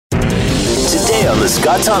Today on The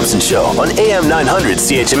Scott Thompson Show on AM 900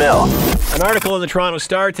 CHML. An article in the Toronto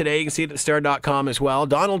Star today, you can see it at star.com as well.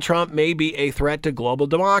 Donald Trump may be a threat to global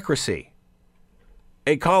democracy.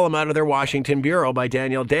 A column out of their Washington bureau by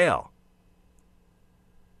Daniel Dale.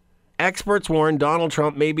 Experts warn Donald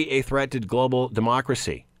Trump may be a threat to global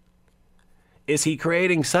democracy. Is he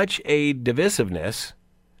creating such a divisiveness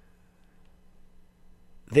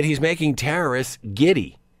that he's making terrorists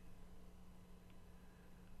giddy?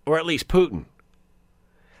 Or at least Putin.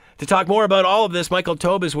 To talk more about all of this, Michael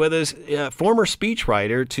Taube is with us, former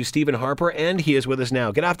speechwriter to Stephen Harper, and he is with us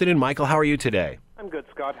now. Good afternoon, Michael. How are you today? I'm good,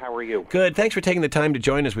 Scott. How are you? Good. Thanks for taking the time to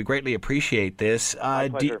join us. We greatly appreciate this. My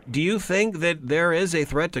pleasure. Do you think that there is a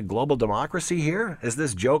threat to global democracy here? Has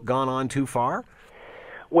this joke gone on too far?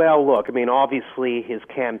 Well, look, I mean, obviously his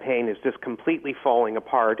campaign is just completely falling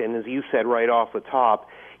apart, and as you said right off the top,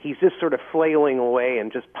 he's just sort of flailing away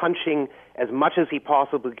and just punching as much as he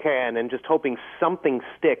possibly can and just hoping something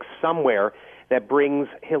sticks somewhere that brings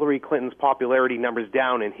Hillary Clinton's popularity numbers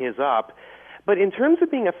down and his up. But in terms of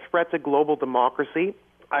being a threat to global democracy,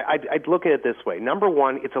 I'd look at it this way. Number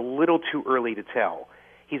one, it's a little too early to tell.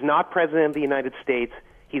 He's not president of the United States.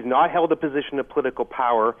 He's not held a position of political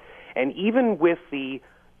power. And even with the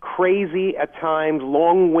crazy, at times,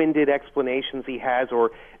 long-winded explanations he has or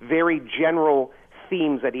very general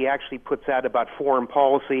themes that he actually puts out about foreign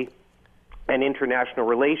policy and international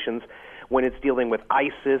relations when it's dealing with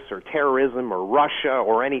ISIS or terrorism or Russia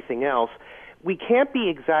or anything else, we can't be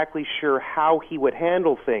exactly sure how he would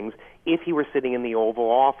handle things if he were sitting in the Oval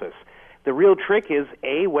Office. The real trick is,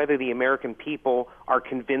 A, whether the American people are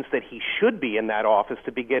convinced that he should be in that office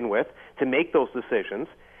to begin with, to make those decisions,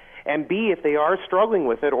 and B, if they are struggling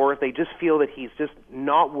with it, or if they just feel that he's just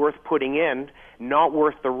not worth putting in, not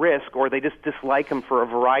worth the risk, or they just dislike him for a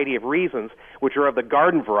variety of reasons, which are of the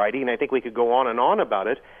garden variety, and I think we could go on about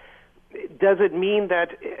it. Does it mean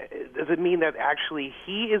that actually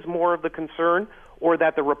he is more of the concern, or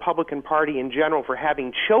that the Republican Party in general, for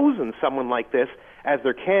having chosen someone like this as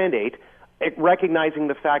their candidate, recognizing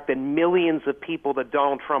the fact that millions of people that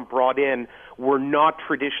Donald Trump brought in were not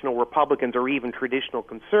traditional Republicans or even traditional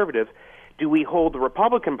conservatives, do we hold the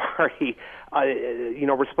Republican Party,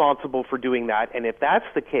 responsible for doing that? And if that's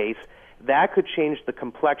the case, that could change the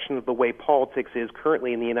complexion of the way politics is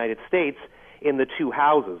currently in the United States in the two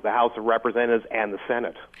houses, the House of Representatives and the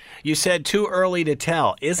Senate. You said too early to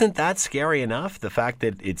tell. Isn't that scary enough, the fact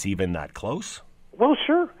that it's even that close? Well,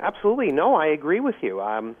 sure, absolutely. No, I agree with you.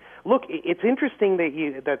 Look, it's interesting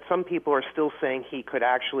that some people are still saying he could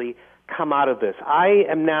actually come out of this. I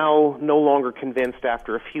am now no longer convinced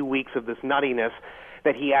after a few weeks of this nuttiness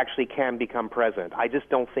that he actually can become president. I just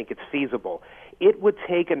don't think it's feasible. It would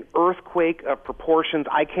take an earthquake of proportions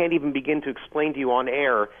I can't even begin to explain to you on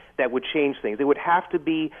air that would change things. It would have to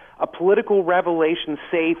be a political revelation,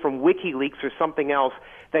 say, from WikiLeaks or something else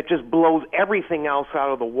that just blows everything else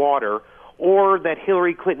out of the water, or that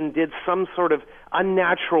Hillary Clinton did some sort of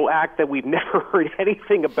unnatural act that we've never heard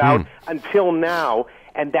anything about until now,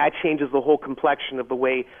 and that changes the whole complexion of the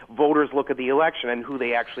way voters look at the election and who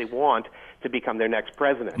they actually want to become their next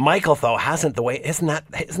president. Michael, though, isn't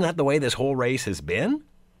that the way this whole race has been?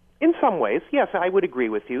 In some ways, yes, I would agree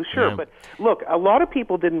with you, sure. Yeah. But look, a lot of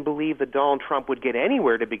people didn't believe that Donald Trump would get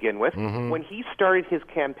anywhere to begin with. When he started his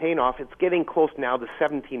campaign off, it's getting close now to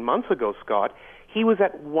 17 months ago, Scott, he was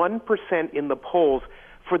at 1% in the polls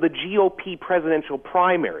for the GOP presidential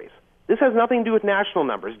primaries. This has nothing to do with national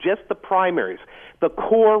numbers, just the primaries, the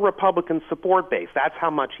core Republican support base. That's how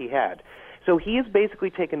much he had. So he has basically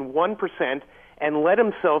taken 1% and led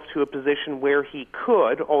himself to a position where he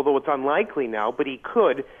could, although it's unlikely now, but he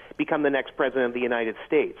could become the next president of the United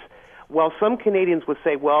States. While some Canadians would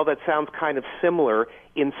say, well, that sounds kind of similar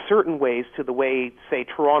in certain ways to the way, say,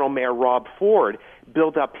 Toronto Mayor Rob Ford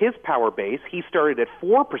built up his power base. He started at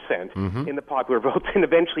 4% in the popular vote and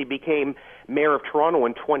eventually became mayor of Toronto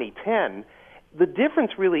in 2010. The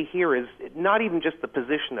difference really here is not even just the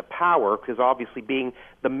position of power, because obviously being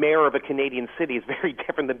the mayor of a Canadian city is very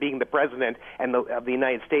different than being the president of the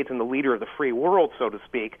United States and the leader of the free world, so to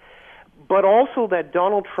speak, but also that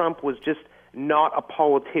Donald Trump was just not a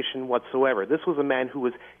politician whatsoever. This was a man who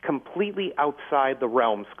was completely outside the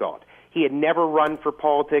realm, Scott. He had never run for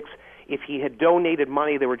politics. If he had donated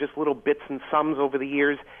money, there were just little bits and sums over the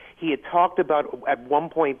years. He had talked about, at one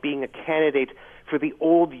point, being a candidate for the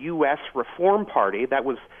old U.S. Reform Party. That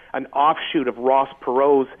was an offshoot of Ross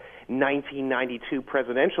Perot's 1992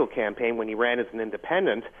 presidential campaign when he ran as an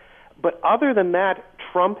independent. But other than that,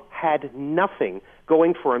 Trump had nothing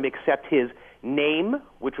going for him except his name,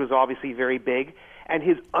 which was obviously very big, and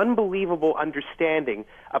his unbelievable understanding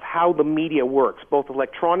of how the media works, both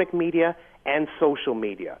electronic media and social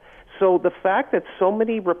media. So the fact that so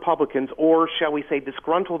many Republicans, or shall we say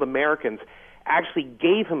disgruntled Americans, actually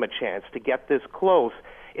gave him a chance to get this close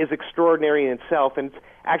is extraordinary in itself, and it's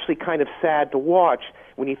actually kind of sad to watch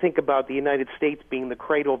when you think about the United States being the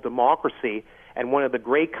cradle of democracy and one of the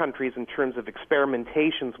great countries in terms of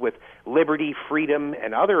experimentations with liberty, freedom,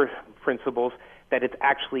 and other principles, that it's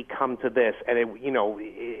actually come to this. And,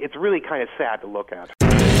 it's really kind of sad to look at.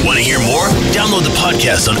 Want to hear more? Download the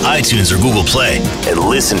podcast on iTunes or Google Play and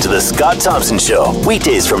listen to The Scott Thompson Show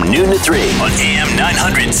weekdays from noon to 3 on AM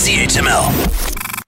 900 CHML.